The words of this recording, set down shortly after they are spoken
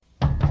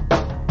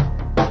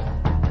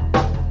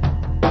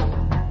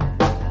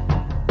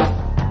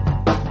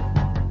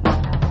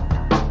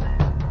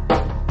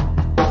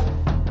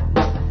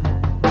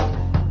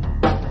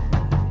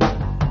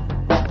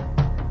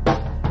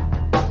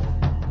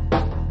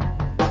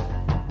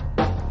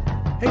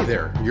Hey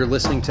there, you're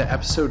listening to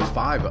episode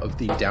 5 of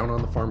the Down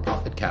on the Farm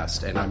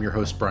podcast, and I'm your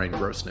host, Brian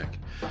Grosnick.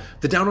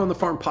 The Down on the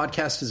Farm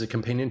podcast is a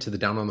companion to the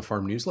Down on the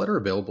Farm newsletter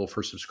available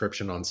for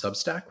subscription on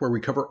Substack, where we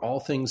cover all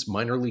things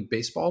minor league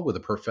baseball with a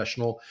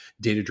professional,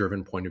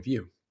 data-driven point of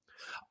view.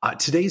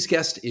 Today's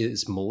guest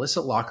is Melissa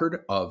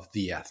Lockard of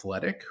The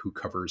Athletic, who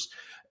covers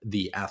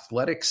the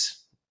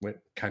Athletics,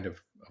 kind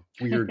of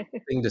a weird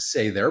thing to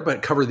say there,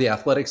 but cover the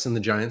Athletics and the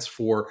Giants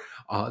for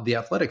The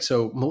Athletic.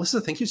 So, Melissa,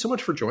 thank you so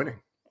much for joining.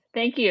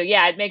 Thank you.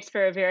 Yeah, it makes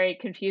for a very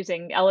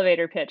confusing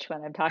elevator pitch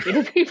when I'm talking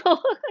to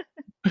people.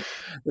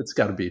 It's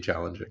got to be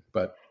challenging,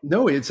 but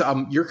no, it's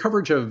your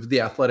coverage of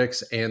the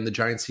Athletics and the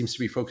Giants seems to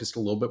be focused a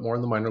little bit more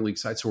on the minor league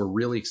side. So we're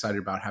really excited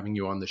about having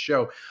you on the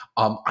show.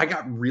 I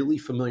got really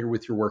familiar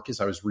with your work as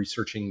I was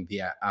researching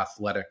the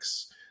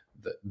Athletics,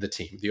 the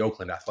team, the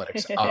Oakland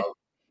Athletics,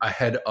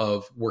 ahead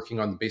of working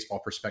on the Baseball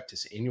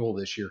Prospectus Annual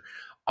this year.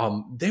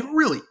 They have a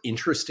really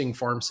interesting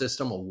farm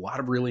system, a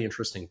lot of really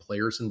interesting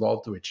players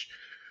involved, which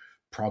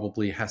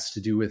probably has to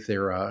do with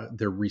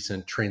their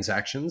recent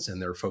transactions and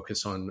their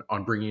focus on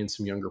bringing in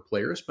some younger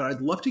players. But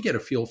I'd love to get a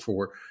feel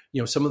for,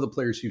 some of the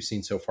players you've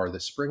seen so far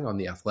this spring on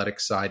the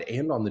Athletics side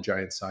and on the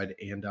Giants side,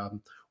 and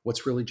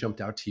what's really jumped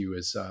out to you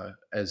as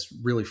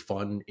really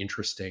fun,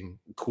 interesting,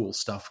 cool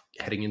stuff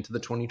heading into the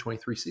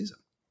 2023 season.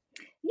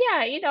 Yeah,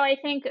 I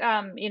think,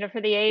 for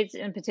the A's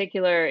in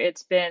particular,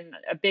 it's been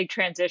a big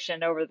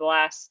transition over the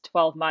last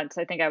 12 months.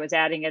 I think I was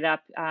adding it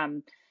up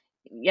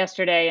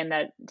yesterday, and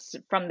that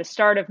from the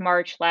start of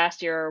March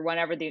last year, or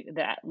whenever the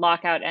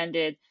lockout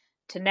ended,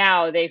 to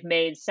now, they've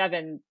made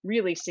 7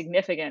 really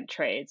significant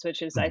trades,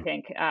 which is, I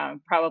think,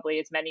 probably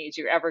as many as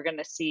you're ever going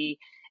to see.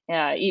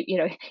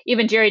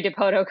 Even Jerry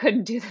Dipoto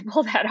couldn't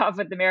pull that off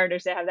with the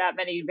Mariners. They have that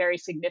many very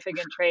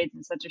significant trades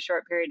in such a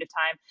short period of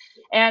time.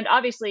 And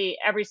obviously,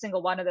 every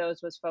single one of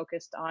those was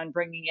focused on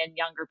bringing in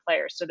younger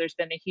players. So there's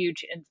been a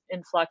huge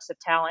influx of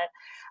talent.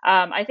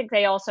 I think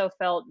they also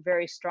felt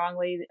very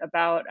strongly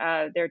about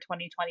their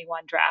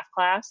 2021 draft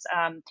class.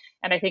 And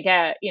I think,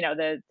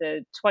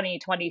 the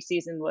 2020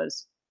 season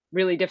was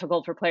really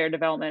difficult for player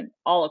development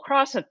all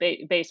across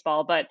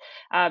baseball, but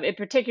it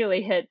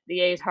particularly hit the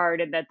A's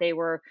hard in that they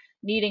were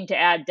needing to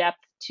add depth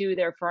to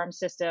their farm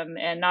system.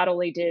 And not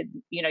only did,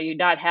 you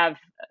not have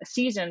a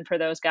season for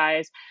those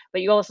guys,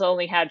 but you also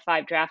only had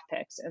 5 draft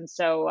picks. And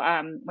so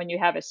when you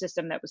have a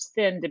system that was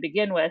thin to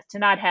begin with, to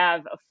not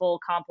have a full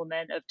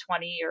complement of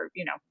 20 or,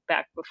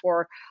 back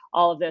before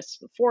all of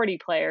this, 40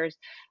 players,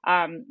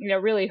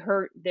 really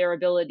hurt their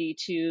ability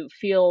to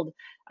field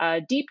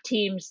deep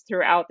teams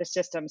throughout the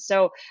system.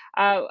 So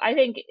I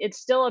think it's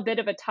still a bit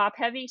of a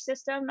top-heavy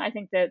system. I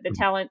think that the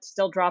talent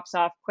still drops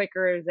off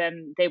quicker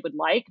than they would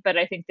like, but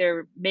I think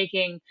they're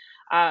making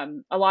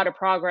a lot of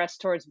progress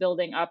towards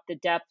building up the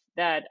depth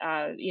that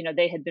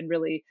they had been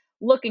really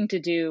looking to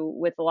do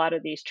with a lot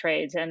of these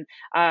trades. And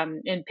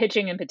in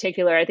pitching in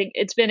particular, I think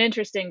it's been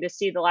interesting to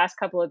see the last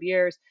couple of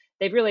years,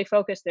 they've really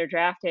focused their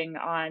drafting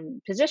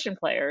on position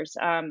players.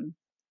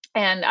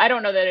 And I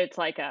don't know that it's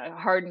like a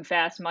hard and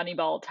fast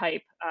Moneyball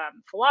type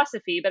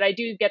philosophy, but I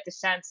do get the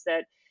sense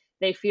that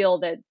they feel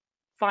that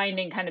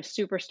finding kind of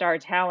superstar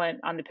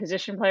talent on the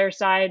position player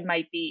side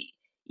might be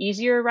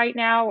easier right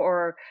now,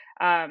 or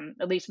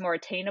at least more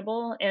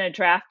attainable in a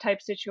draft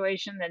type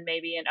situation than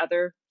maybe in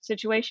other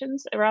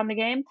situations around the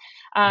game.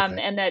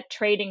 And that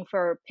trading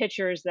for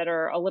pitchers that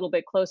are a little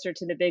bit closer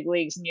to the big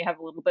leagues and you have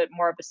a little bit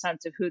more of a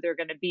sense of who they're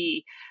going to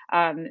be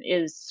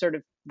is sort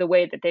of the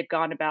way that they've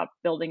gone about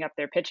building up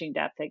their pitching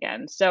depth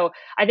again. So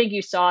I think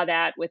you saw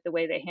that with the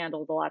way they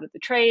handled a lot of the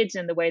trades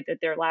and the way that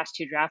their last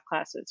 2 draft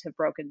classes have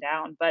broken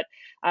down. But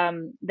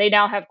they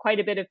now have quite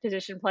a bit of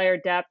position player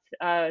depth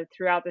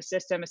throughout the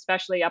system,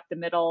 especially up the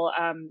middle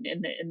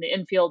in the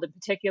infield in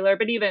particular,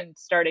 but even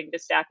starting to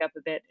stack up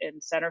a bit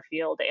in center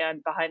field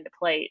and behind the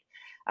plate.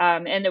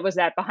 And it was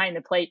that behind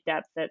the plate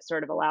depth that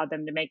sort of allowed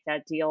them to make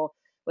that deal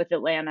with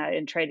Atlanta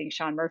in trading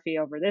Sean Murphy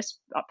over this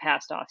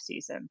past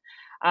offseason.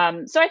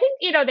 So I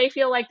think, they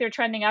feel like they're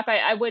trending up.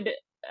 I would,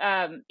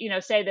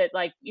 say that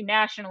like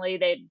nationally,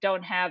 they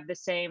don't have the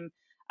same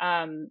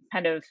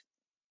kind of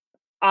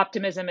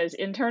optimism as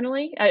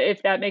internally,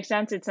 if that makes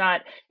sense. It's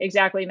not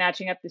exactly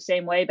matching up the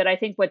same way, but I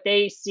think what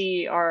they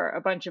see are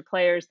a bunch of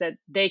players that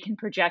they can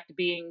project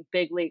being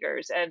big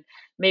leaguers. And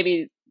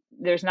maybe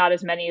there's not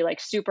as many like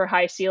super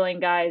high ceiling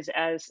guys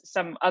as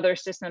some other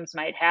systems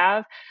might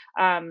have.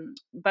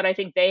 But I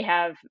think they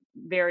have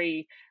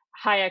very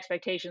high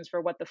expectations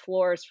for what the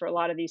floors for a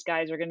lot of these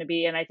guys are going to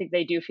be. And I think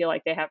they do feel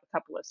like they have a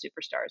couple of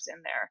superstars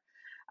in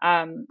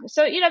there.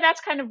 So,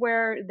 that's kind of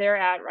where they're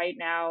at right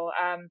now.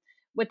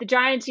 With the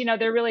Giants,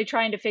 they're really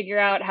trying to figure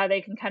out how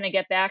they can kind of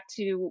get back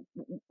to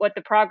what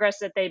the progress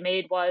that they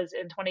made was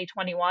in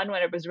 2021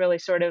 when it was really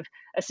sort of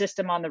a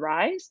system on the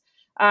rise.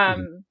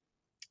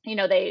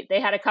 They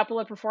had a couple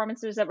of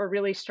performances that were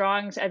really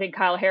strong. I think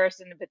Kyle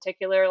Harrison in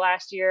particular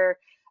last year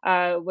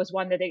was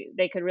one that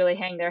they could really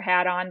hang their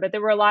hat on. But there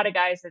were a lot of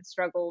guys that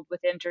struggled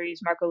with injuries,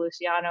 Marco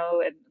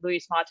Luciano and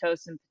Luis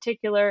Matos in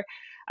particular.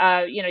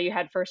 You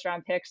had first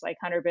round picks like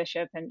Hunter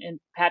Bishop and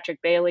Patrick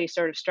Bailey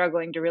sort of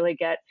struggling to really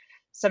get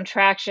some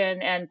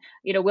traction. And,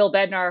 Will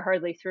Bednar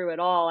hardly threw at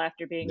all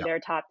after being Yeah. their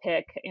top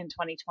pick in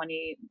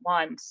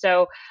 2021.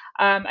 So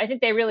I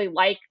think they really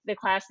like the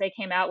class they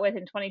came out with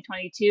in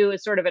 2022.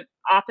 Is sort of an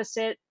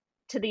opposite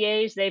to the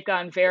A's. They've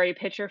gone very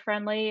pitcher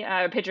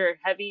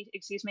heavy,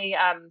 excuse me,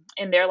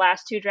 in their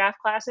last two draft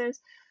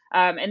classes.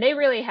 And they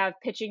really have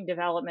pitching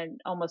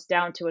development almost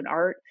down to an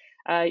art.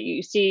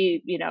 You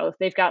see, if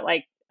they've got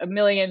like a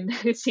million,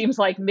 it seems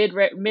like mid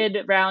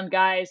round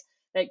guys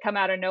that come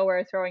out of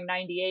nowhere throwing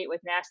 98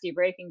 with nasty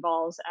breaking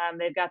balls.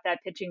 They've got that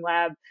pitching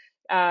lab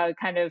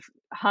kind of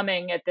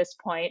humming at this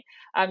point.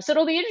 So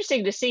it'll be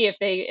interesting to see if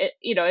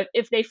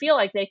if they feel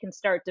like they can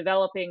start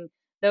developing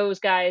those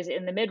guys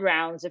in the mid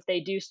rounds, if they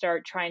do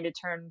start trying to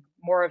turn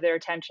more of their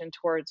attention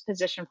towards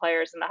position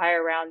players in the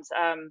higher rounds.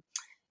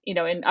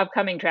 In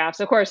upcoming drafts.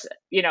 Of course,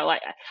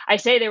 like I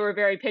say, they were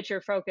very pitcher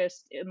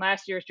focused in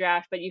last year's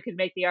draft, but you could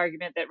make the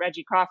argument that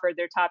Reggie Crawford,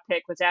 their top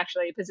pick, was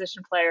actually a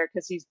position player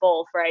because he's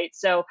both, right?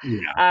 So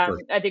Yeah, sure.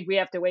 I think we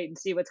have to wait and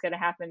see what's going to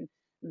happen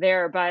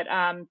there. But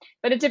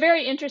it's a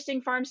very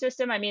interesting farm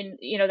system. I mean,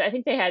 I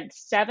think they had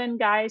 7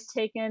 guys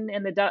taken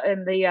in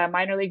the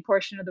minor league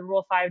portion of the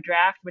Rule 5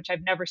 draft, which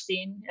I've never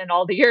seen in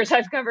all the years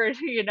I've covered,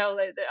 the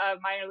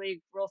minor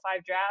league Rule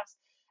 5 drafts.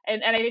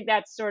 And I think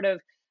that's sort of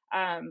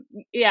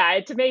yeah,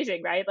 it's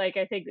amazing, right? Like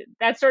I think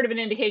that's sort of an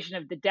indication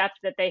of the depth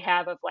that they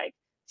have of like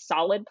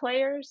solid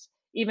players.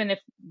 Even if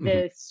Mhm.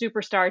 the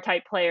superstar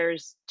type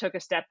players took a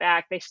step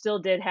back, they still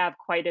did have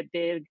quite a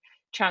big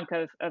chunk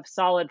of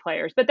solid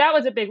players. But that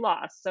was a big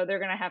loss. So they're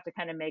going to have to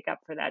kind of make up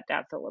for that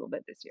depth a little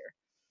bit this year.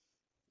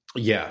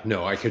 Yeah,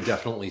 no, I could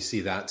definitely see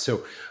that.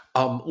 So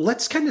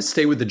let's kind of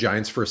stay with the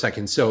Giants for a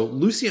second. So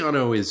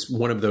Luciano is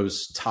one of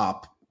those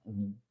top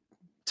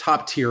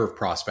tier of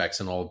prospects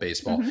in all of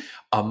baseball.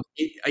 Mm-hmm.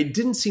 It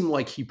didn't seem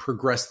like he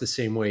progressed the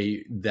same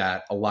way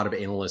that a lot of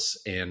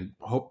analysts and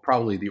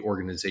probably the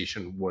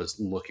organization was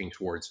looking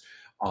towards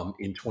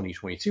in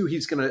 2022.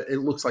 It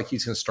looks like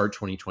he's going to start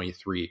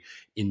 2023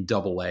 in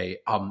Double A.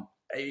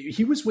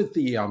 He was with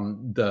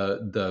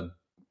the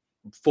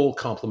full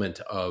complement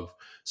of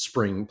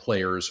spring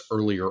players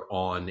earlier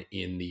on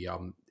in the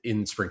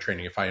in spring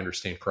training, if I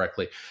understand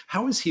correctly.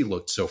 How has he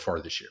looked so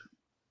far this year?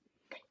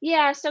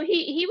 Yeah, so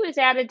he was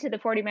added to the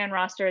 40-man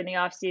roster in the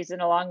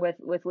offseason along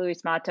with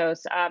Luis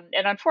Matos.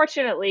 And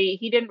unfortunately,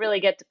 he didn't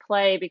really get to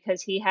play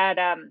because he had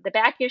the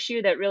back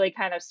issue that really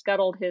kind of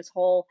scuttled his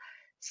whole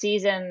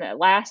season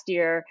last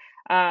year.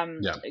 Um,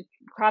 Yeah.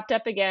 Cropped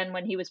up again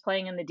when he was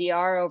playing in the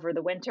DR over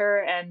the winter,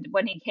 and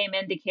when he came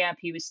into camp,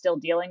 he was still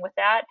dealing with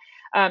that.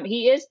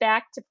 He is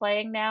back to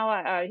playing now.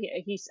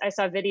 I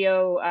saw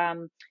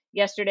video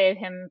yesterday of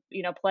him,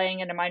 playing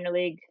in a minor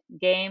league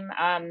game.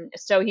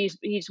 So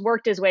he's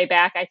worked his way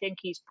back. I think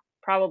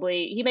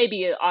he may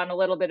be on a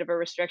little bit of a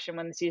restriction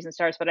when the season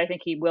starts, but I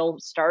think he will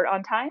start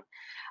on time.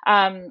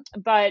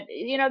 But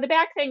the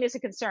back thing is a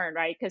concern,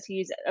 right? Because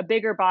he's a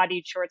bigger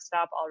bodied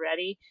shortstop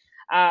already.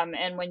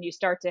 And when you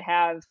start to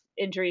have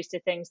injuries to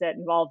things that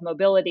involve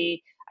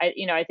mobility,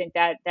 I think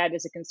that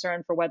is a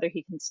concern for whether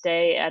he can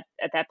stay at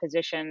that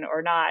position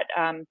or not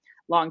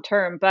long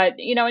term. But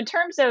in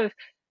terms of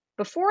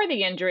before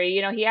the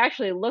injury, he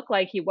actually looked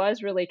like he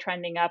was really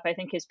trending up. I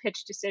think his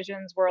pitch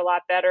decisions were a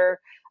lot better.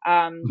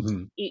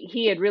 Mhm.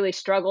 He had really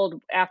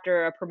struggled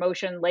after a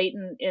promotion late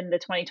in the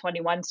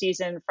 2021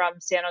 season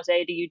from San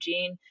Jose to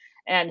Eugene,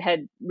 and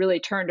had really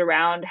turned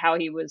around how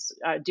he was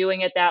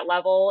doing at that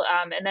level.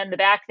 And then the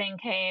back thing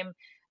came.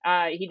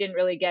 He didn't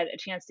really get a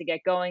chance to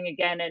get going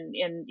again, and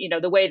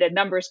the way the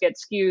numbers get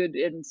skewed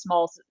in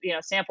small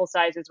sample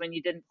sizes when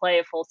you didn't play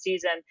a full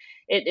season,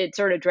 it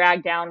sort of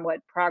dragged down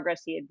what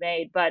progress he had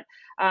made. But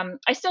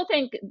I still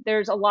think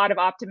there's a lot of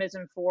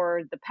optimism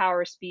for the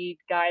power speed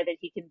guy that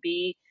he can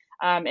be.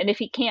 And if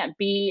he can't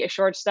be a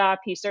shortstop,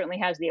 he certainly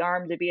has the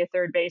arm to be a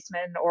third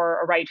baseman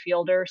or a right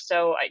fielder.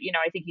 So,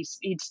 I think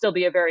he'd still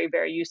be a very,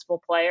 very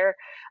useful player.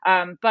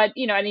 But,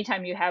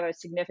 anytime you have a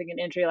significant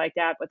injury like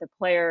that with a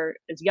player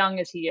as young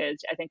as he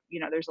is, I think,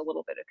 there's a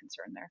little bit of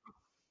concern there.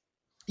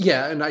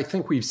 Yeah, and I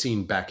think we've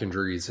seen back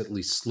injuries at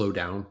least slow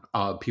down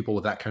people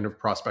with that kind of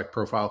prospect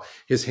profile.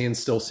 His hands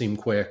still seem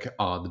quick.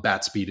 The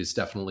bat speed is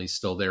definitely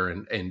still there.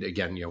 And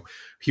again,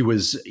 he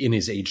was in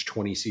his age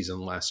 20 season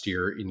last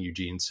year in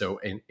Eugene. So,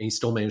 and he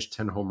still managed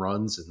 10 home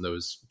runs and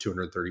those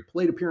 230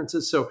 plate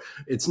appearances. So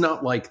it's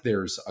not like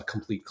there's a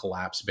complete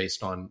collapse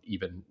based on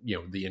even,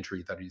 the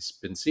injury that he's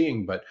been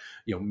seeing. But,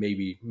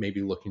 maybe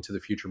looking to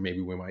the future,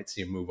 maybe we might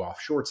see him move off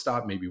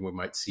shortstop. Maybe we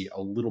might see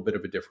a little bit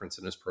of a difference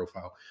in his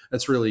profile.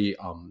 That's really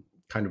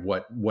kind of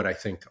what I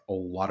think a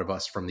lot of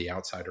us from the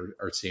outside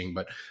are seeing.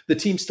 But the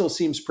team still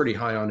seems pretty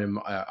high on him.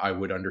 I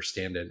would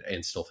understand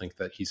and still think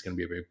that he's going to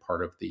be a big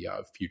part of the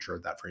future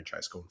of that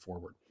franchise going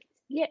forward.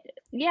 Yeah,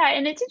 yeah,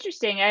 and it's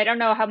interesting. I don't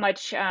know how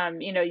much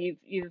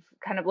you've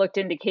kind of looked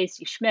into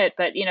Casey Schmidt,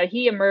 but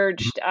he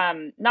emerged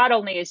not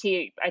only is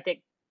he, I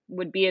think,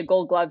 would be a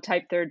Gold Glove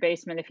type third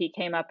baseman if he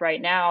came up right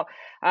now,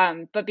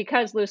 but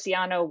because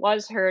Luciano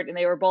was hurt and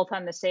they were both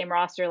on the same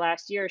roster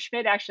last year,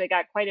 Schmidt actually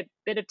got quite a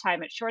bit of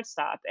time at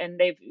shortstop, and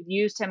they've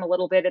used him a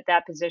little bit at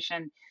that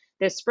position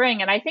this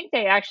spring. And I think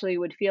they actually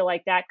would feel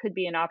like that could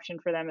be an option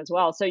for them as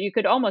well. So you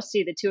could almost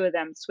see the two of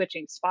them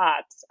switching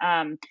spots,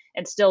 and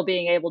still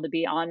being able to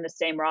be on the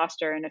same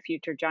roster in a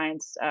future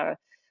Giants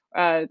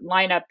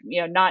lineup,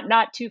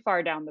 not too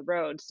far down the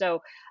road.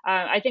 So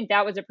I think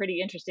that was a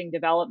pretty interesting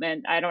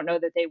development. I don't know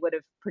that they would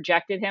have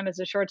projected him as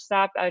a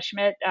shortstop,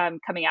 Schmidt,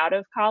 coming out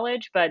of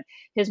college, but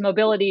his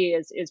mobility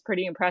is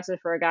pretty impressive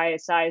for a guy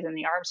his size, and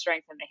the arm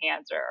strength and the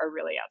hands are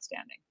really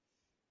outstanding.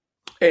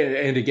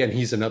 And again,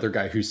 he's another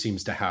guy who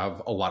seems to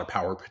have a lot of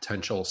power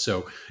potential.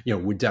 So,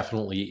 would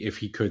definitely, if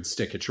he could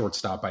stick at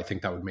shortstop, I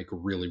think that would make a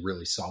really,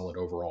 really solid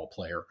overall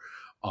player.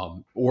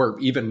 Or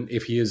even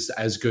if he is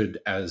as good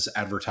as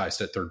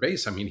advertised at third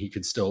base, I mean, he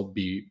could still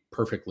be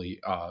perfectly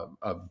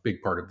a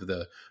big part of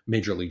the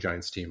Major League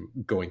Giants team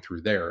going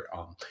through there.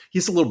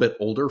 He's a little bit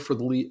older for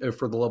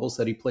the levels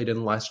that he played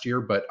in last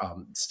year, but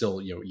still,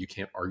 you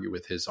can't argue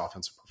with his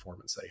offensive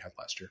performance that he had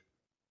last year.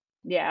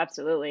 Yeah,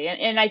 absolutely.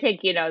 And I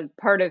think,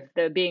 part of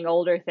the being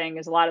older thing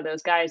is a lot of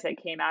those guys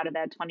that came out of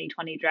that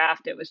 2020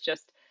 draft, it was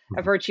just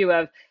a Mhm. virtue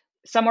of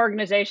some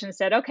organizations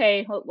said,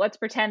 okay, let's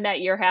pretend that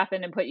year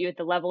happened and put you at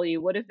the level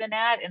you would have been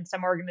at. And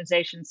some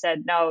organizations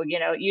said, no,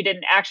 you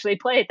didn't actually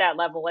play at that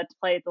level. Let's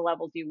play at the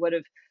levels you would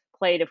have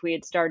played if we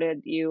had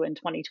started you in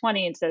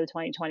 2020 instead of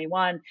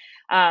 2021.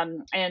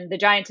 And the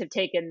Giants have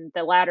taken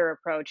the latter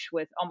approach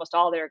with almost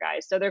all their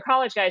guys. So their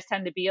college guys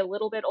tend to be a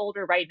little bit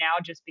older right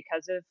now just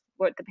because of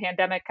what the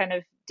pandemic kind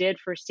of did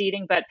for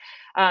seeding. But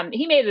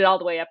he made it all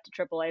the way up to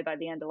AAA by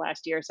the end of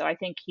last year. So I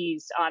think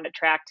he's on a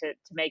track to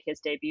make his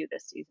debut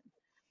this season.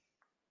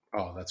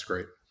 Oh, that's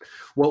great.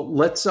 Well,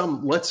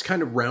 let's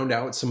kind of round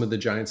out some of the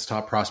Giants'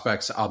 top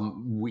prospects.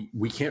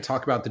 We can't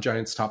talk about the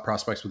Giants' top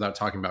prospects without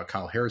talking about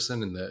Kyle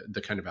Harrison and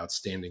the kind of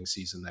outstanding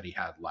season that he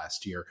had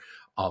last year.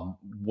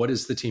 What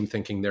is the team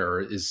thinking there?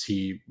 Is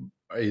he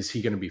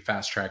going to be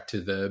fast tracked to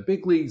the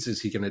big leagues?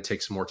 Is he going to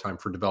take some more time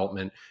for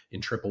development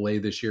in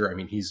AAA this year? I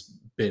mean,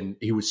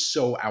 he was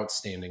so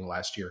outstanding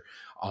last year.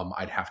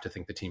 I'd have to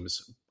think the team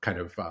is kind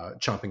of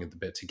chomping at the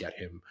bit to get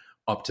him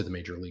up to the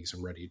major leagues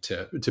and ready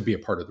to be a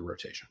part of the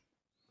rotation.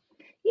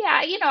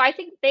 Yeah, I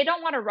think they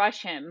don't want to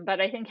rush him,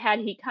 but I think had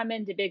he come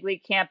into big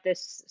league camp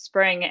this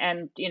spring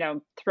and,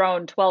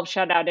 thrown 12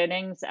 shutout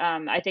innings,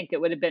 I think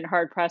it would have been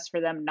hard pressed for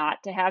them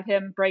not to have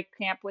him break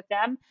camp with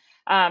them.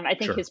 I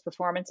think Sure. his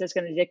performance is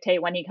going to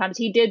dictate when he comes.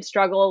 He did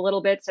struggle a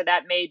little bit, so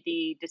that made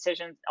the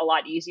decision a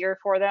lot easier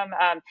for them.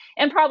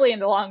 And probably in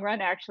the long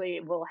run, actually,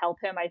 it will help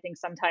him. I think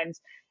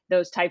sometimes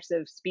those types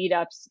of speed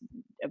ups,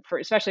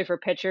 especially for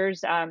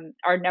pitchers,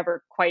 are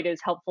never quite as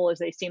helpful as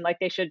they seem like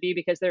they should be,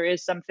 because there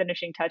is some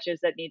finishing touches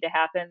that need to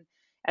happen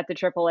at the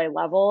AAA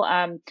level.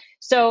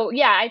 So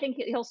yeah, I think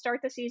he'll start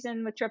the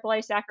season with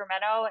AAA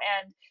Sacramento,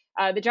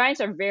 and the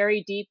Giants are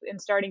very deep in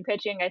starting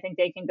pitching. I think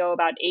they can go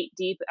about 8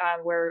 deep,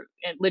 where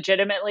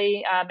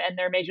legitimately in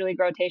their major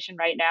league rotation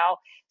right now.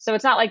 So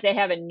it's not like they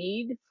have a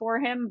need for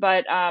him,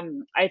 but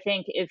I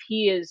think if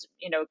he is,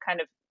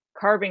 kind of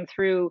carving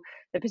through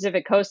the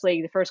Pacific Coast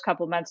League the first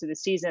couple of months of the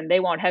season, they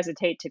won't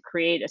hesitate to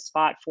create a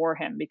spot for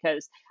him,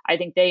 because I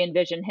think they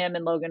envision him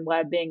and Logan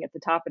Webb being at the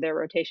top of their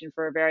rotation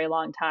for a very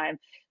long time.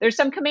 There's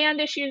some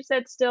command issues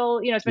that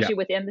still, Yeah. especially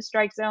within the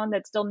strike zone,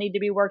 that still need to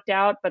be worked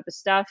out, but the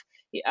stuff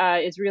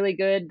is really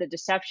good. The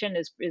deception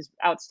is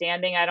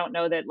outstanding. I don't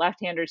know that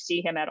left-handers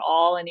see him at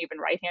all, and even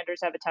right-handers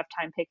have a tough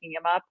time picking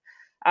him up.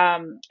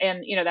 And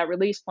that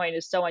release point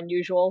is so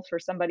unusual for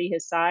somebody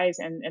his size,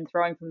 and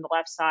throwing from the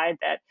left side,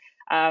 that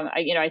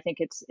I think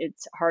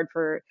it's hard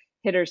for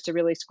hitters to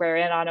really square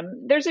in on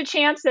him. There's a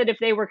chance that if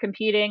they were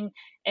competing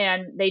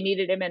and they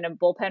needed him in a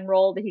bullpen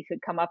role, that he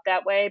could come up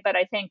that way. But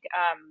I think,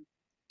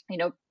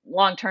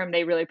 long term,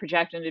 they really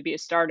project him to be a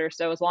starter.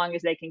 So as long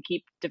as they can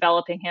keep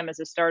developing him as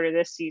a starter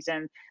this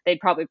season, they'd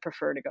probably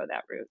prefer to go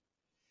that route.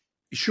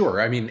 Sure.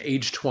 I mean,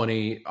 age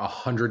 20,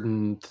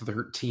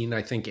 113,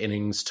 I think,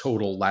 innings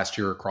total last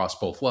year across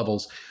both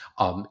levels.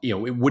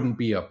 It wouldn't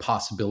be a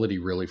possibility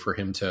really for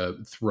him to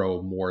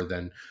throw more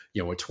than,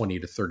 a 20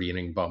 to 30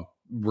 inning bump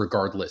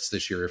regardless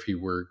this year if he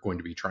were going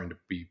to be trying to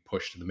be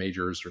pushed to the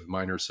majors or the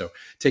minors. So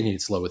taking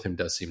it slow with him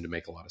does seem to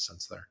make a lot of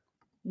sense there.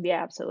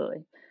 Yeah,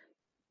 absolutely.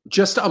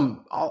 Just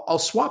I'll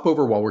swap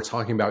over while we're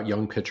talking about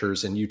young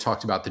pitchers, and you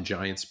talked about the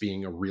Giants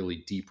being a really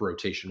deep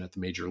rotation at the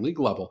major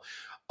league level.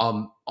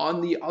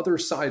 On the other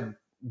side,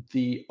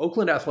 the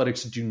Oakland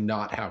Athletics do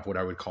not have what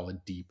I would call a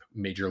deep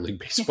Major League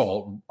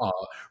Baseball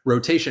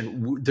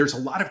rotation. There's a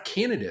lot of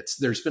candidates.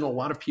 There's been a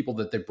lot of people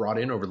that they've brought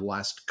in over the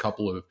last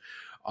couple of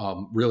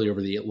really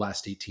over the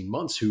last 18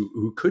 months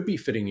who could be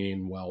fitting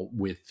in well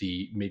with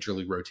the major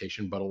league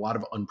rotation, but a lot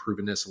of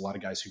unprovenness, a lot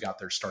of guys who got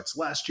their starts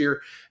last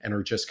year and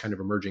are just kind of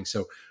emerging.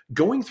 So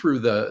going through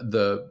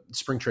the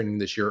spring training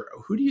this year,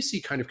 who do you see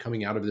kind of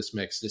coming out of this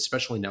mix,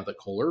 especially now that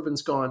Cole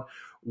Irvin's gone?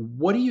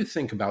 What do you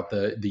think about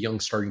the young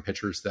starting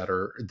pitchers that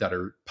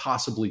are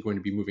possibly going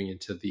to be moving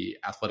into the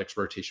Athletics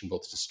rotation,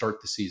 both to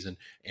start the season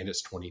and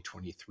as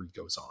 2023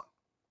 goes on?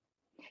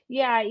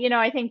 Yeah,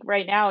 I think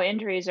right now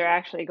injuries are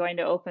actually going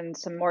to open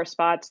some more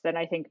spots than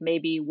I think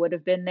maybe would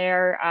have been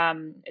there.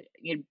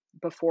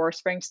 before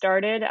spring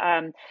started.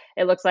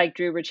 It looks like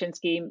Drew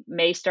Rucinski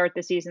may start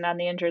the season on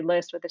the injured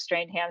list with a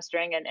strained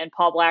hamstring, and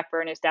Paul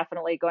Blackburn is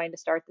definitely going to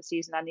start the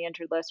season on the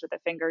injured list with a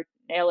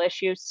fingernail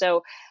issue.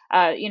 So,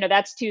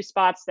 that's two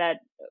spots that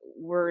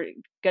were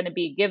going to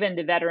be given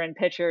to veteran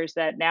pitchers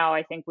that now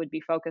I think would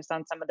be focused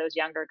on some of those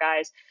younger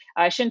guys.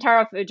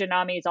 Shintaro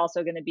Fujinami is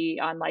also going to be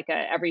on like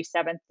a every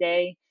seventh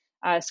day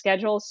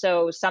schedule.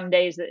 So some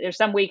days, there's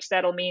some weeks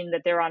that'll mean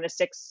that they're on a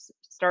six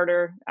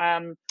starter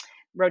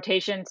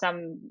rotation.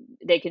 Some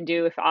they can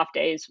do if off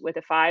days with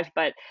a five,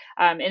 but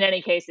in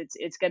any case,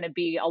 it's going to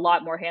be a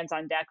lot more hands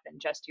on deck than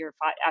just your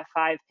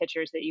five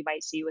pitchers that you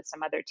might see with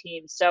some other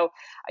teams. So,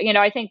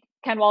 I think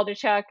Ken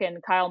Waldichuk and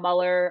Kyle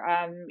Muller,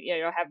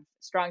 have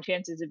strong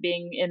chances of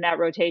being in that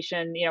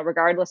rotation,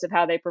 regardless of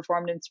how they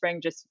performed in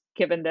spring, just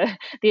given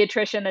the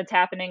attrition that's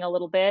happening a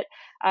little bit.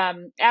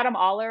 Adam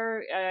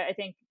Aller, I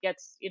think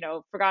gets,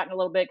 forgotten a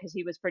little bit because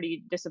he was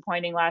pretty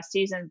disappointing last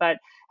season, but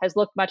has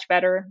looked much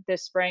better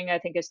this spring. I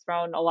think has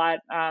thrown a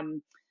lot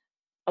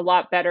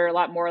better, a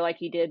lot more like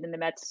he did in the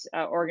Mets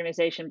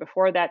organization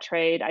before that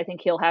trade. I think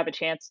he'll have a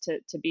chance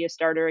to be a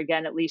starter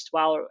again, at least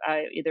while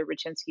either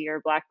Rucinski or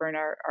Blackburn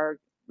are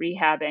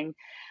rehabbing.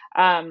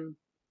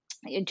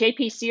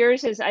 JP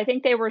Sears I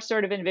think they were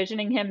sort of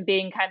envisioning him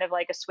being kind of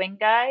like a swing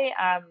guy,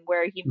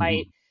 where he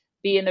might Mhm.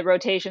 be in the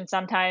rotation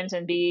sometimes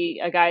and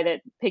be a guy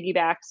that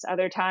piggybacks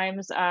other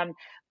times.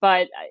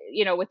 But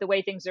with the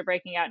way things are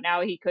breaking out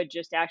now, he could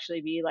just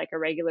actually be like a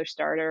regular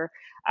starter.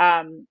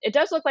 It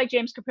does look like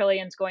James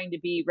Caprillian's going to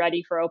be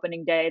ready for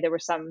opening day. There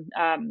was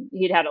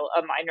he'd had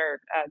a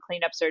minor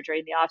cleanup surgery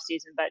in the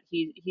offseason, but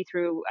he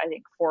threw, I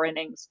think, 4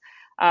 innings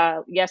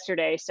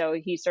yesterday. So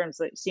he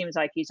certainly seems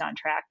like he's on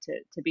track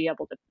to be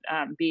able to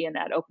be in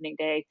that opening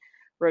day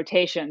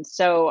rotation.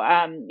 So,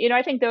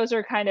 I think those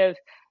are kind of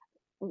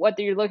what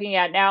you're looking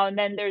at now. And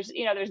then there's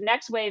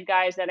next wave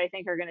guys that I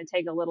think are going to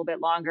take a little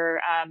bit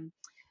longer.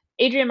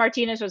 Adrian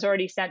Martinez was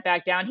already sent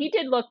back down. He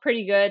did look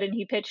pretty good, and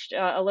he pitched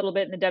a little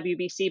bit in the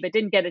WBC, but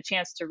didn't get a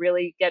chance to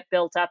really get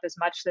built up as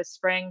much this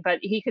spring. But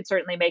he could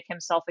certainly make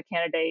himself a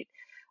candidate,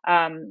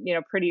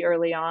 pretty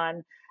early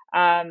on.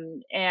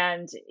 And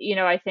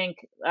I think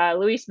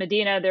Luis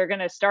Medina, they're going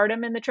to start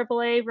him in the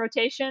AAA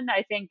rotation.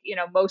 I think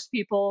most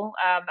people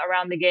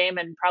around the game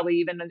and probably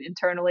even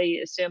internally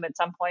assume at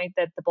some point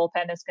that the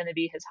bullpen is going to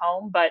be his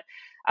home, but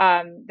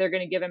they're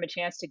going to give him a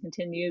chance to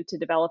continue to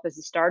develop as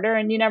a starter.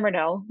 And you never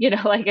know,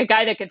 like a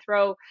guy that can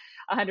throw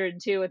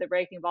 102 with a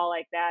breaking ball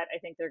like that. I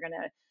think they're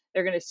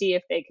going to see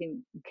if they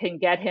can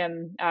get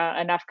him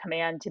enough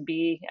command to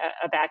be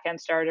a back end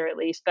starter at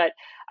least. But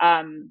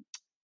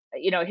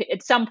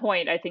at some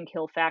point, I think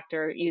he'll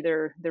factor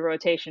either the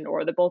rotation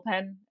or the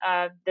bullpen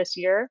this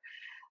year.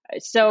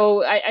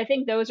 So I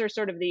think those are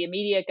sort of the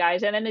immediate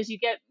guys. And then as you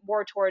get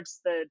more towards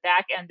the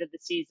back end of the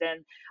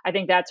season, I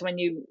think that's when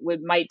you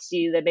might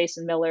see the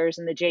Mason Millers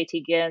and the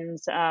JT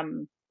Gins,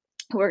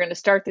 who are going to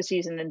start the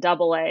season in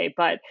Double-A,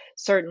 but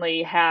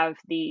certainly have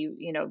the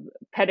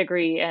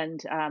pedigree and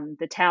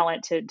the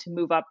talent to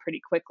move up pretty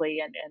quickly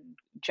and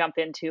jump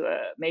into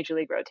a major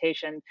league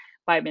rotation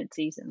by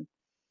midseason.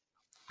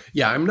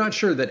 Yeah, I'm not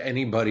sure that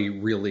anybody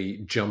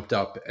really jumped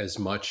up as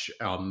much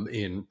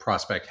in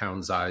prospect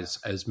hounds' eyes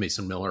as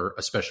Mason Miller,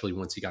 especially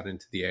once he got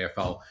into the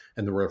AFL,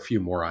 and there were a few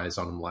more eyes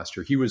on him last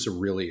year. He was a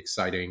really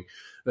exciting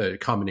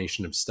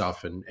combination of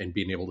stuff, and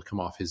being able to come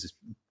off his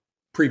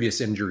previous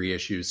injury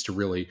issues to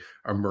really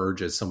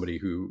emerge as somebody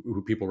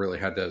who people really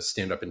had to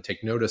stand up and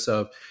take notice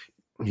of.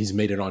 He's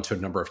made it onto a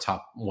number of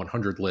top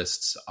 100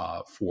 lists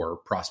for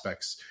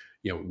prospects,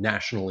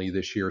 nationally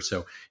this year.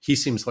 So he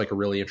seems like a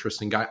really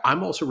interesting guy.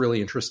 I'm also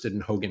really interested in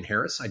Hogan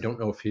Harris. I don't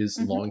know if his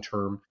Mm-hmm.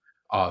 long-term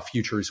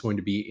future is going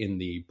to be in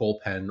the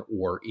bullpen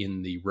or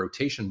in the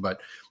rotation,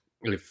 but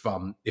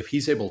if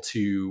he's able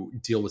to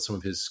deal with some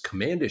of his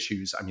command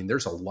issues, I mean,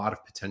 there's a lot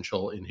of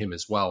potential in him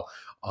as well.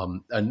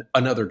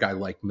 Another guy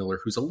like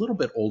Miller, who's a little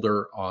bit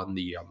older on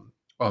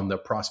the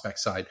prospect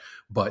side,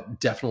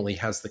 but definitely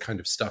has the kind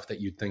of stuff that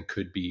you'd think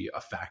could be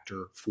a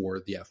factor for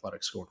the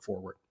Athletics going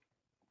forward.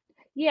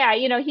 Yeah,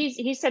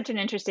 he's such an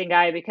interesting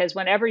guy because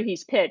whenever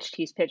he's pitched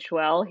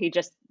well. He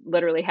just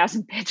literally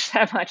hasn't pitched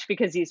that much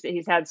because he's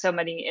had so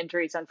many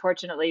injuries,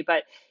 unfortunately.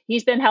 But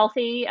he's been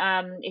healthy.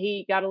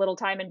 He got a little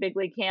time in big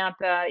league camp.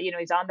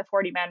 He's on the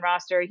 40-man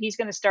roster. He's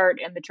going to start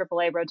in the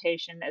AAA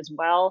rotation as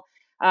well.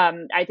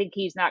 I think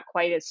he's not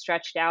quite as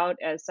stretched out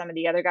as some of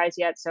the other guys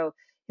yet, so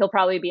he'll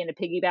probably be in a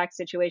piggyback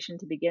situation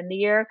to begin the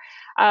year.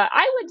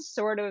 I would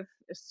sort of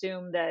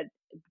assume that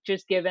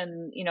just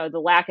given the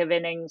lack of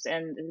innings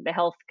and the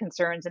health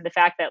concerns and the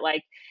fact that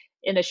like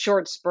in a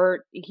short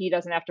spurt he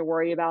doesn't have to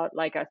worry about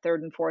like a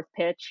third and fourth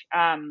pitch,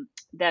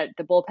 that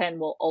the bullpen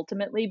will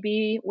ultimately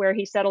be where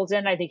he settles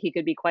in. I think he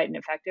could be quite an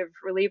effective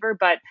reliever,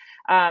 but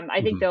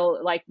I think Mhm.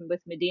 they'll, like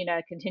with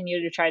Medina,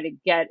 continue to try to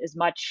get as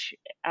much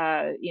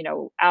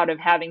out of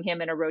having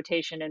him in a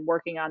rotation and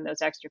working on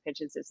those extra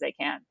pitches as they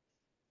can.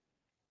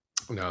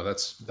 No,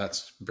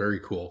 that's very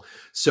cool.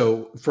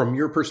 So, from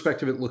your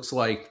perspective, it looks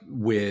like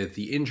with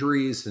the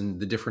injuries and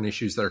the different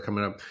issues that are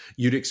coming up,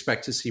 you'd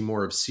expect to see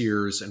more of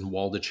Sears and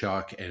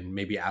Waldachuk and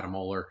maybe Adam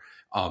Oller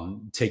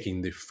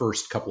taking the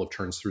first couple of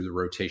turns through the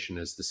rotation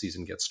as the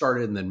season gets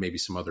started, and then maybe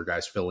some other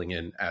guys filling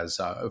in as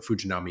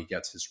Fujinami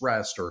gets his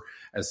rest or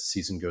as the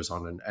season goes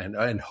on,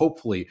 and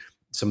hopefully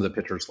some of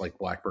the pitchers like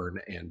Blackburn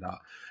and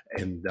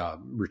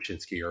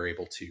Ruchinsky are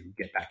able to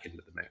get back into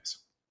the mix.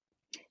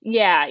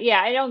 Yeah,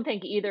 yeah. I don't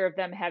think either of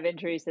them have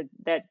injuries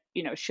that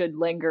should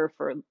linger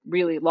for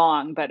really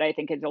long, but I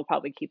think it'll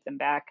probably keep them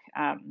back,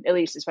 at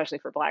least, especially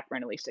for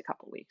Blackburn, at least a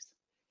couple weeks.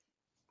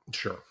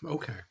 Sure.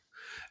 Okay.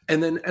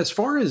 And then as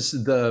far as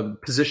the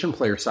position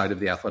player side of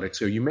the Athletics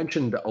go, you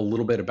mentioned a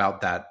little bit about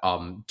that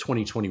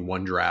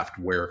 2021 draft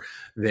where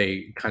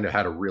they kind of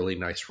had a really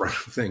nice run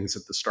of things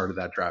at the start of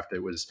that draft.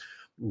 It was,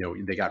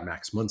 they got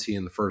Max Muncy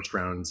in the first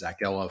round,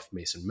 Zach Geloff,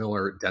 Mason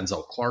Miller,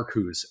 Denzel Clark,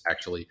 who's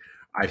actually,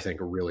 I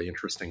think, a really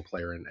interesting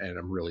player, and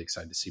I'm really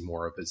excited to see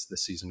more of as the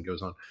season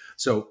goes on.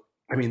 So,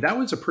 I mean, that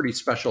was a pretty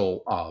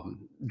special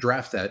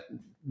draft that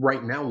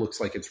right now looks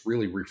like it's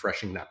really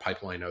refreshing that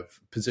pipeline of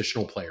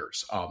positional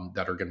players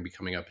that are going to be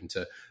coming up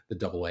into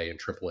the AA and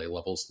AAA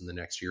levels in the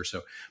next year.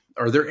 So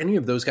are there any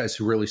of those guys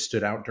who really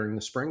stood out during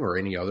the spring, or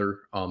any other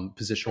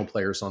positional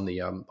players on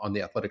the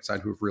Athletic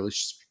side who have really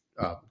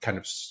kind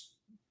of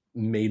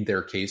made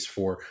their case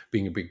for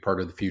being a big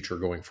part of the future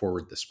going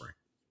forward this spring?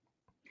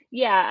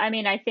 Yeah, I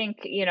mean, I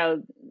think,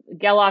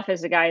 Geloff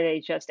is a guy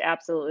they just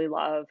absolutely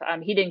love.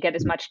 He didn't get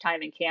as much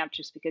time in camp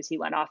just because he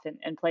went off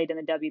and played in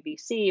the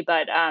WBC,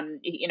 but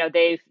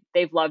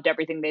they've loved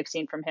everything they've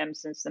seen from him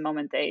since the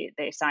moment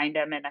they signed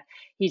him, and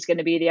he's going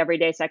to be the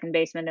everyday second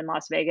baseman in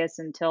Las Vegas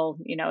until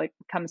it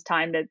comes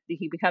time that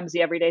he becomes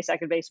the everyday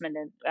second baseman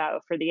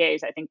for the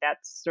A's. I think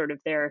that's sort of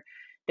their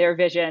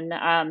vision.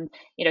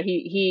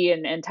 He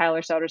and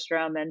Tyler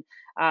Soderstrom and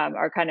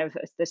are kind of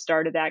the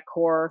start of that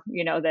core,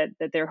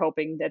 that they're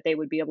hoping that they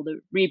would be able to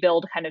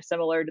rebuild, kind of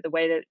similar to the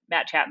way that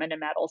Matt Chapman and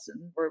Matt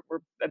Olson were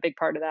a big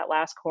part of that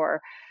last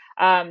core.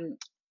 From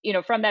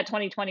that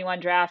 2021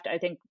 draft, I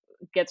think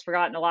gets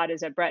forgotten a lot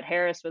is that Brett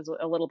Harris was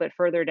a little bit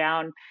further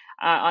down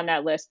on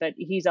that list, but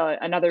he's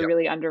another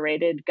really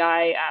underrated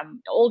guy.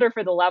 Older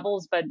for the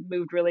levels, but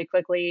moved really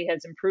quickly,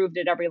 has improved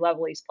at every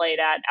level he's played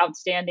at.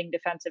 Outstanding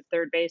defensive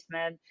third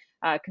baseman,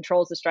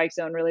 controls the strike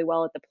zone really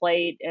well at the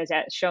plate, has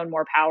shown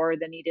more power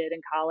than he did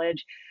in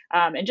college,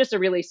 and just a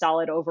really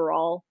solid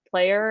overall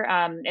player.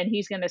 And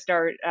he's going to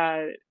start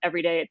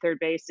every day at third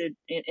base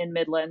in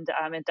Midland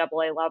at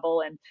AA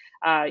level. And,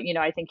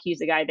 I think he's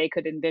the guy they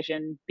could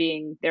envision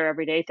being their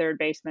everyday third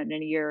baseman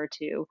in a year or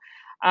two.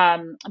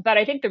 But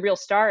I think the real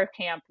star of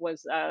camp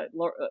was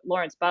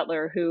Lawrence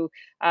Butler, who,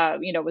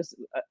 was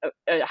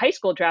a high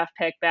school draft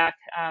pick back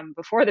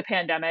before the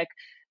pandemic.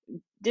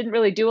 Didn't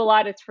really do a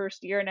lot its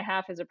first year and a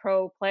half as a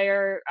pro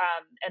player,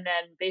 and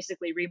then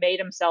basically remade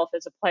himself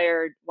as a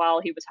player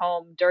while he was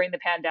home during the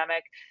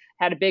pandemic.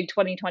 Had a big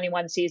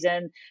 2021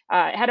 season,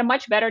 had a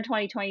much better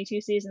 2022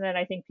 season than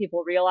I think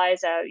people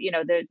realize.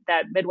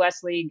 That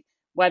Midwest League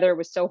weather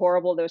was so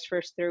horrible those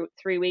first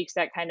 3 weeks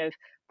that kind of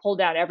pulled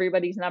down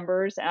everybody's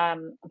numbers.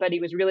 But he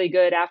was really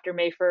good after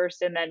May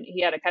 1st. And then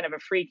he had a kind of a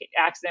freak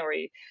accident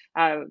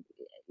where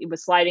he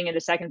was sliding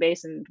into second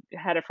base and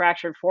had a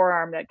fractured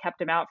forearm that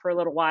kept him out for a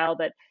little while,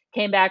 but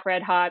came back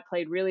red hot,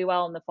 played really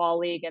well in the fall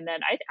league. And then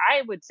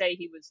I would say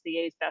he was the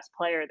A's best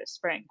player this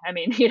spring. I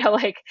mean,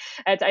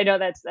 I know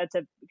that's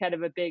a kind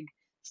of a big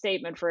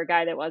statement for a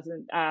guy that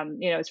wasn't,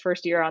 his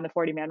first year on the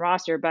 40-man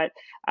roster, but,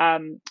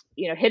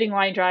 hitting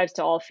line drives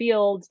to all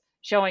fields,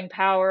 showing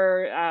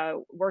power,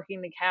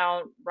 working the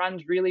count,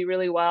 runs really,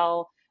 really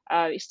well.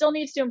 He still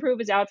needs to improve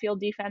his outfield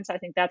defense. I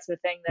think that's the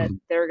thing that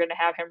they're going to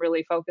have him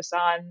really focus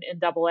on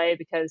in AA,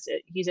 because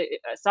he's a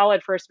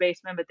solid first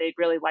baseman, but they'd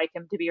really like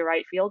him to be a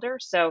right fielder.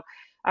 So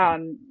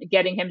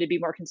getting him to be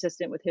more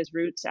consistent with his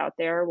roots out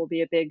there will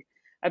be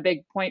a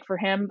big point for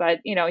him. But,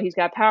 he's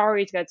got power,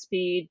 he's got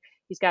speed,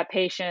 he's got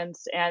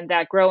patience, and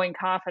that growing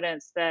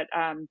confidence that,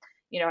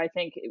 I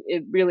think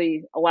it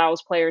really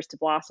allows players to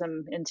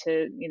blossom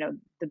into,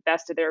 the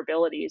best of their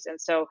abilities. And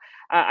so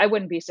I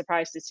wouldn't be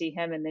surprised to see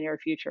him in the near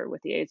future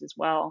with the A's as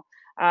well.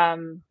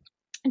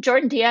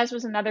 Jordan Diaz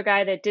was another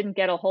guy that didn't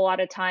get a whole lot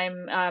of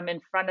time in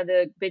front of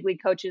the big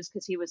league coaches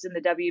because he was in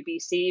the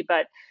WBC,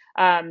 but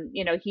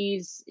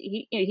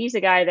he's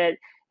a guy that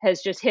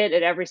has just hit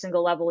at every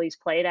single level he's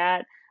played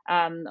at.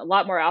 A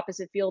lot more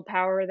opposite field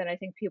power than I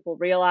think people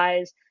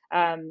realize.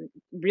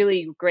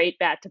 Really great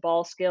bat to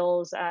ball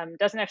skills.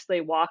 Doesn't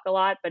actually walk a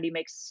lot, but he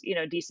makes,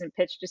 decent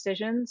pitch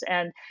decisions.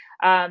 And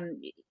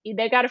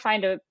they got to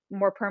find a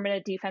more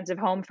permanent defensive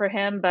home for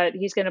him, but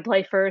he's going to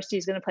play first.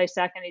 He's going to play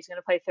second. He's going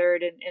to play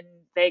third in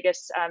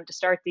Vegas to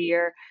start the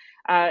year.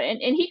 And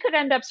he could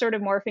end up sort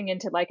of morphing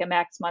into like a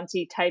Max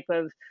Muncy type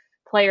of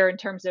player in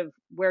terms of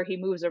where he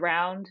moves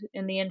around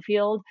in the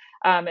infield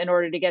in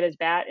order to get his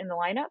bat in the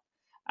lineup.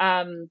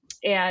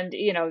 And,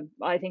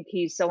 I think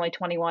he's only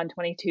 21,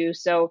 22.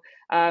 So,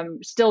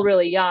 still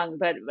really young,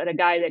 but a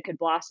guy that could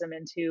blossom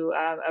into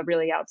a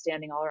really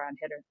outstanding all around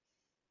hitter.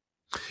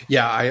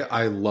 Yeah,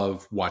 I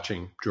love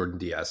watching Jordan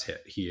Diaz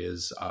hit. He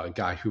is a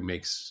guy who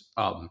makes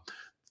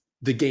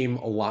the game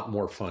a lot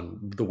more fun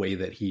the way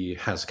that he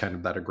has kind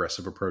of that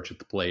aggressive approach at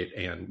the plate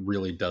and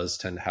really does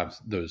tend to have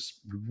those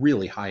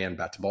really high end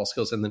bat to ball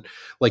skills. And then,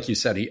 like you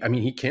said,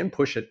 he can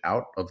push it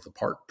out of the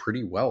park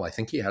pretty well. I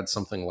think he had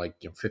something like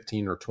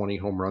 15 or 20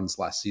 home runs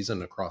last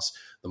season across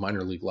the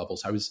minor league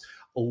levels. I was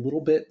a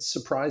little bit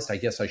surprised. I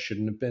guess I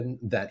shouldn't have been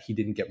that he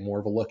didn't get more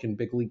of a look in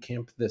big league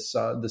camp this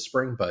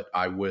spring, but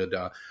I would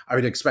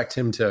expect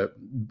him to,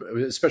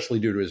 especially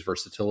due to his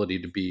versatility,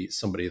 to be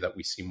somebody that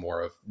we see more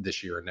of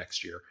this year and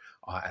next year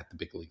at the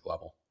big league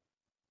level.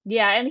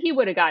 Yeah, and he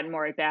would have gotten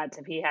more at bats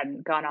if he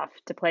hadn't gone off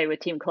to play with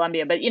Team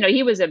Columbia. But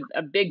he was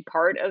a big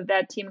part of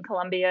that Team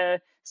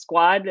Columbia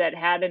squad that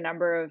had a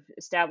number of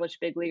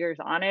established big leaguers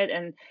on it,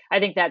 and I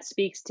think that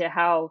speaks to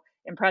how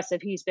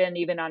impressive he's been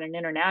even on an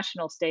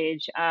international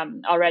stage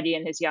already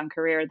in his young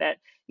career. That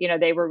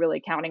they were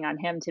really counting on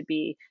him to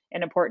be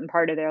an important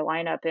part of their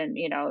lineup, and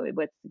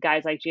with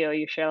guys like Gio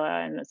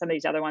Urshela and some of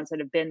these other ones that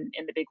have been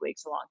in the big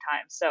leagues a long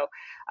time. So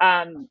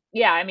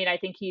yeah, I mean, I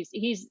think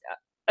he's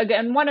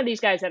again one of these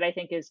guys that I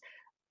think is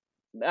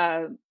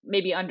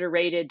maybe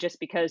underrated just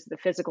because the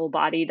physical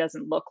body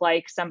doesn't look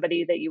like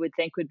somebody that you would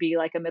think would be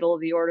like a middle of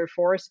the order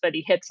force, but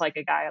he hits like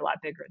a guy a lot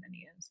bigger than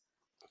he is.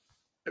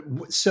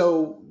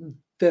 So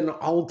then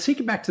I'll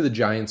take it back to the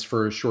Giants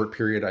for a short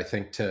period, I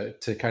think, to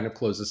kind of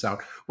close this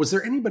out. Was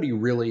there anybody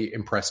really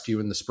impressed you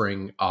in the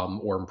spring,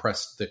 or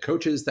impressed the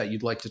coaches that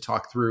you'd like to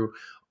talk through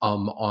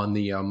on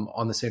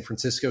the San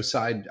Francisco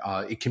side?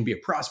 It can be a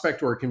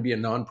prospect or it can be a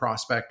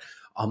non-prospect.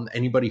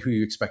 Anybody who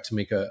you expect to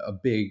make a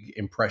big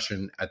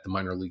impression at the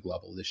minor league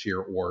level this year,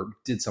 or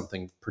did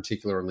something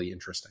particularly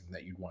interesting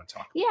that you'd want to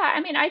talk about? Yeah,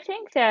 I mean, I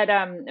think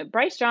that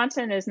Bryce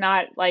Johnson is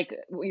not like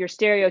your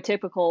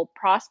stereotypical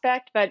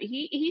prospect, but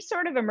he's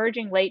sort of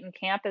emerging late in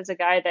camp as a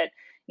guy that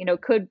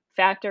could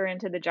factor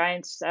into the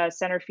Giants'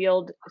 center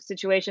field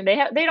situation. They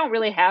don't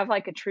really have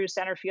like a true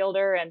center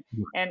fielder,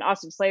 and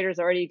Austin Slater's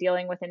already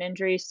dealing with an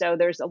injury, so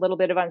there's a little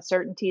bit of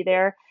uncertainty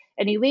there.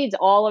 And he leads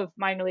all of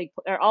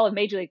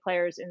major league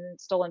players in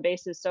stolen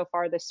bases so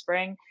far this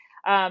spring.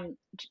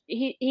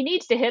 He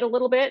needs to hit a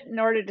little bit in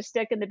order to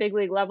stick in the big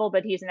league level,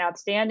 but he's an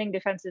outstanding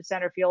defensive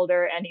center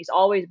fielder, and he's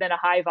always been a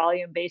high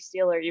volume base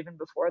stealer even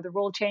before the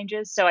rule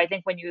changes. So I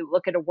think when you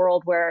look at a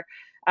world where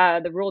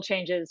the rule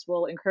changes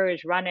will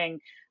encourage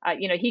running,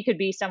 he could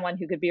be someone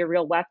who could be a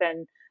real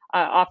weapon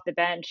off the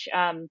bench.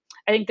 I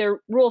think their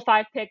Rule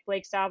 5 pick,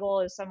 Blake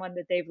Stabel, is someone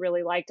that they've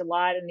really liked a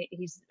lot, and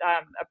he's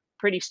a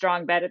pretty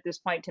strong bet at this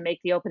point to make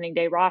the opening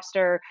day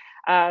roster.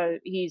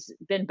 He's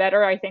been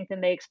better, I think,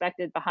 than they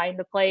expected behind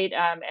the plate,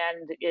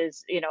 and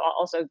is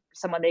also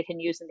someone they can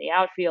use in the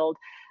outfield.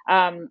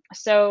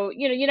 So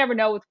you never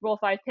know with Rule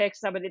 5 picks.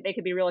 Somebody they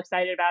could be real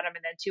excited about him,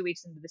 and then 2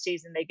 weeks into the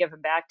season they give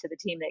him back to the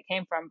team they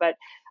came from.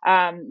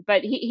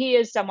 But he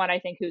is someone I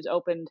think who's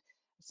opened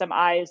some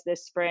eyes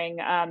this spring.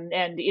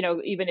 And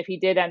even if he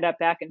did end up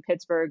back in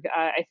Pittsburgh,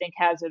 I think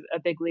has a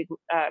big league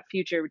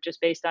future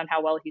just based on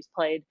how well he's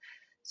played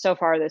so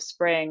far this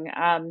spring.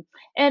 And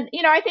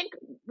I think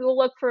we'll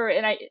look for,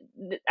 and I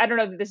don't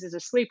know that this is a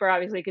sleeper,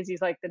 obviously, because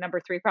he's like the number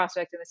 3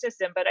 prospect in the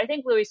system, but I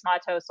think Luis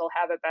Matos will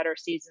have a better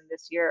season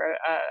this year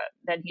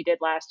than he did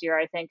last year.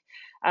 I think,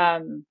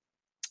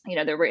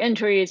 there were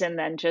injuries, and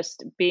then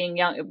just being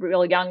young,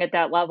 real young at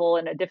that level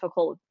in a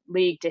difficult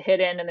league to hit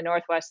in the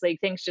Northwest League,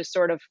 things just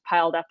sort of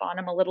piled up on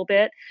him a little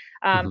bit.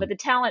 But the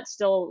talent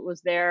still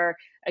was there.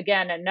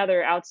 Again,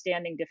 another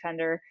outstanding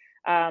defender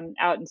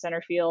out in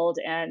center field,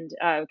 and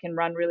can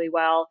run really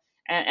well.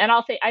 And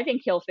I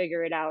think he'll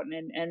figure it out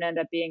and end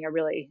up being a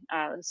really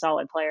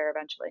solid player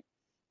eventually.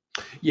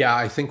 Yeah,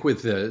 I think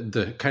with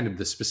the kind of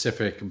the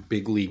specific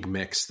big league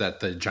mix that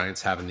the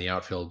Giants have in the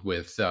outfield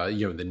with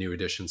the new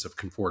additions of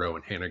Conforto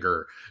and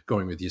Haniger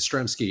going with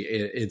Yastrzemski,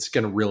 it's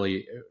going to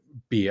really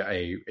be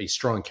a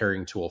strong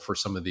carrying tool for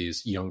some of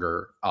these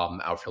younger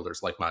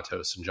outfielders like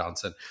Matos and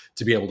Johnson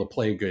to be able to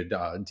play good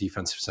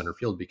defensive center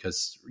field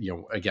because,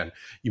 again,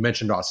 you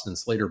mentioned Austin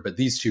Slater, but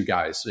these two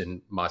guys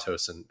in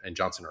Matos and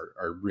Johnson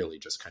are really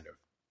just kind of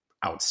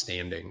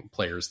outstanding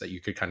players that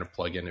you could kind of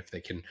plug in if they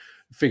can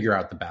figure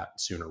out the bat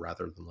sooner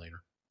rather than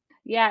later.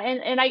 Yeah,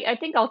 and I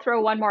think I'll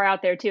throw one more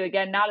out there too.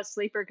 Again, not a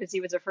sleeper because he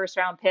was a first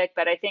round pick,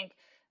 but I think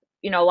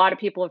a lot of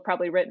people have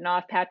probably written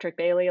off Patrick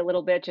Bailey a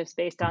little bit just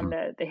based on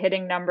the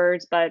hitting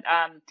numbers, but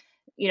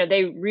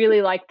they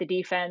really like the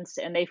defense,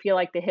 and they feel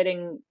like the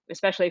hitting,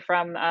 especially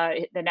from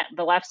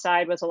the left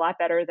side, was a lot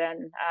better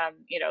than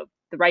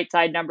the right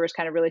side numbers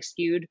kind of really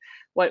skewed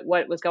what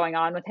was going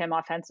on with him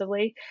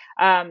offensively.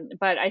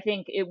 But I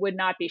think it would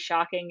not be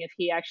shocking if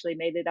he actually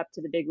made it up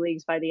to the big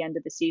leagues by the end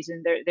of the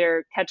season.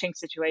 Their catching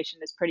situation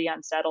is pretty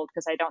unsettled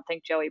because I don't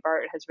think Joey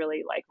Bart has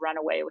really like run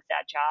away with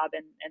that job,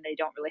 and they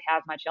don't really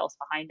have much else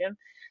behind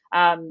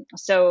him.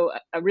 So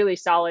a really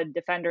solid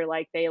defender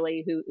like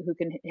Bailey, who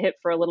can hit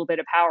for a little bit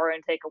of power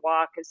and take a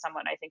walk, is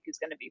someone I think is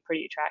going to be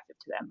pretty attractive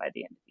to them by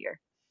the end of the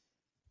year.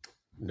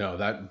 No,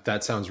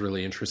 that sounds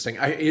really interesting.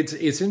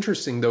 It's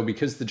interesting though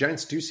because the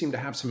Giants do seem to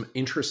have some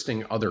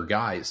interesting other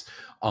guys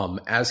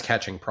as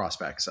catching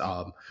prospects.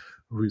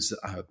 Who's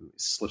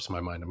slips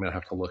my mind. I'm gonna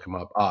have to look him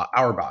up.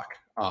 Auerbach,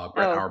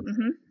 Brett Oh, Auerbach,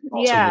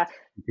 also yeah.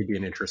 could be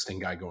an interesting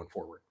guy going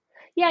forward.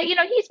 Yeah,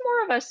 he's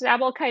more of a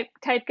Sabel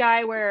type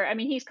guy where I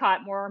mean he's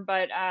caught more,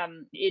 but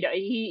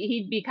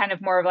he'd be kind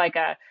of more of like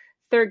a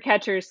third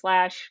catcher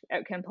slash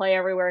can play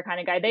everywhere kind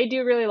of guy. They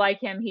do really like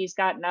him. He's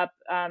gotten up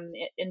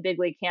in big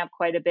league camp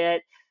quite a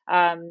bit.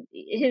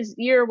 His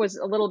year was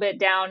a little bit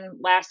down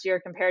last year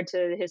compared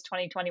to his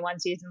 2021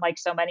 season, like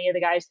so many of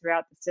the guys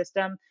throughout the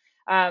system.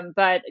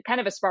 But kind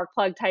of a spark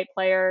plug type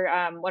player,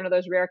 one of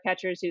those rare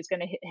catchers who's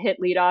going to hit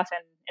leadoff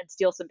and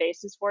steal some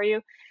bases for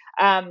you.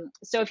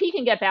 So if he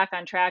can get back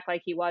on track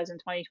like he was in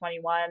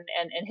 2021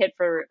 and hit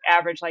for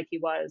average like he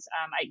was,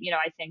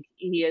 I think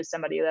he is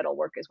somebody that'll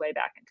work his way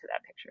back into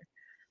that picture.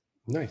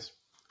 Nice.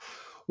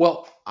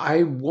 Well,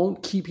 I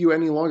won't keep you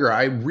any longer.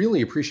 I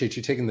really appreciate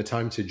you taking the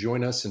time to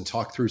join us and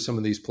talk through some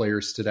of these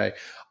players today.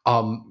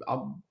 I'd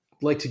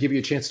like to give you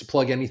a chance to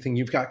plug anything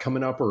you've got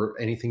coming up or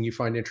anything you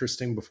find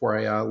interesting before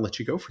I let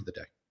you go for the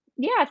day.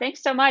 Yeah,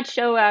 thanks so much.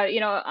 So,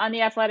 on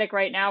The Athletic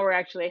right now, we're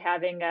actually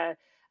having a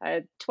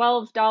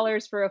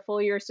 $12 for a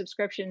full year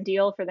subscription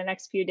deal for the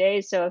next few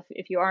days. So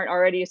if you aren't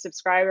already a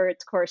subscriber,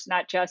 it's of course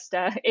not just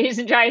A's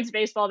and Giants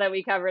baseball that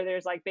we cover.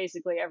 There's like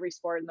basically every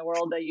sport in the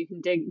world that you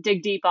can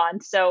dig deep on.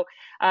 So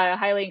I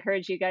highly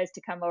encourage you guys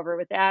to come over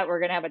with that. We're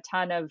going to have a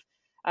ton of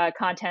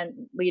content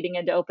leading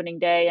into opening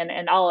day.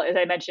 And all, as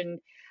I mentioned,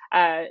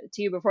 to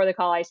you before the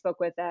call, I spoke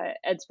with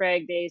Ed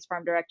Sprague, the A's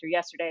farm director,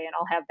 yesterday, and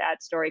I'll have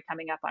that story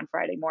coming up on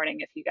Friday morning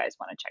if you guys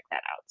want to check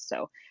that out.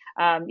 So,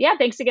 yeah,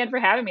 thanks again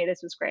for having me.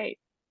 This was great.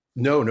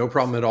 No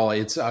problem at all.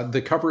 It's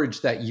the coverage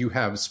that you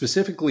have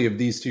specifically of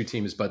these two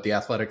teams, but the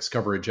Athletics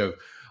coverage of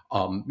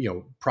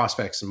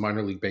prospects in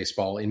minor league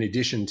baseball, in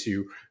addition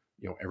to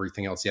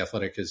everything else. The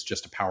Athletic is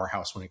just a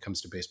powerhouse when it comes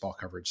to baseball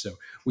coverage. So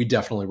we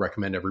definitely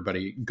recommend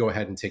everybody go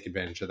ahead and take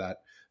advantage of that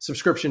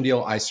subscription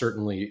deal. I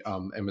certainly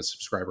am a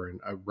subscriber,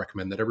 and I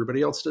recommend that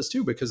everybody else does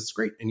too, because it's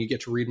great. And you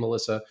get to read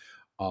Melissa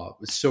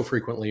so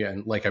frequently.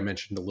 And like I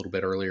mentioned a little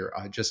bit earlier,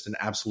 just an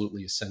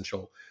absolutely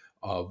essential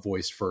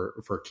voice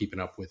for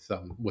keeping up with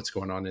what's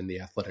going on in the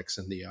Athletics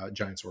and the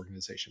Giants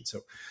organization.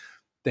 So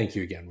thank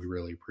you again. We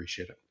really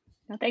appreciate it.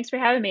 Well, thanks for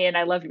having me. And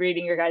I love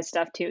reading your guys'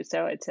 stuff too.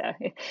 So it's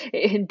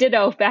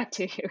ditto back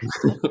to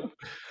you.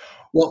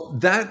 Well,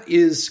 that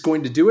is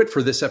going to do it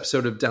for this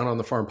episode of Down on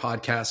the Farm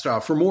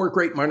podcast. For more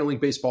great minor league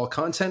baseball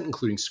content,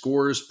 including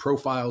scores,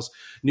 profiles,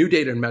 new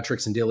data and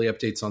metrics, and daily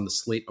updates on the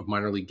slate of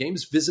minor league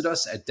games, visit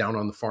us at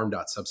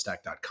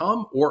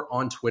downonthefarm.substack.com or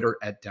on Twitter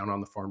at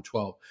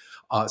downonthefarm12.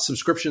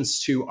 Subscriptions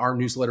to our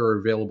newsletter are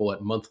available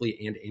at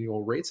monthly and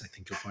annual rates. I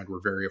think you'll find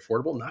we're very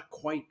affordable, not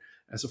quite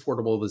as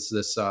affordable as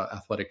this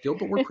athletic deal,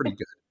 but we're pretty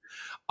good.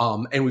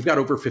 And we've got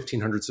over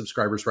 1,500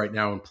 subscribers right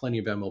now and plenty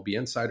of MLB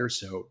insiders.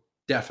 So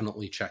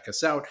definitely check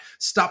us out.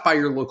 Stop by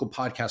your local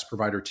podcast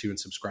provider too and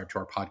subscribe to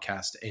our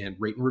podcast and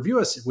rate and review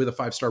us with a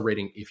 5-star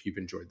rating if you've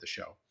enjoyed the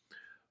show.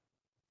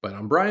 But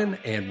I'm Brian,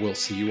 and we'll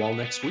see you all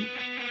next week.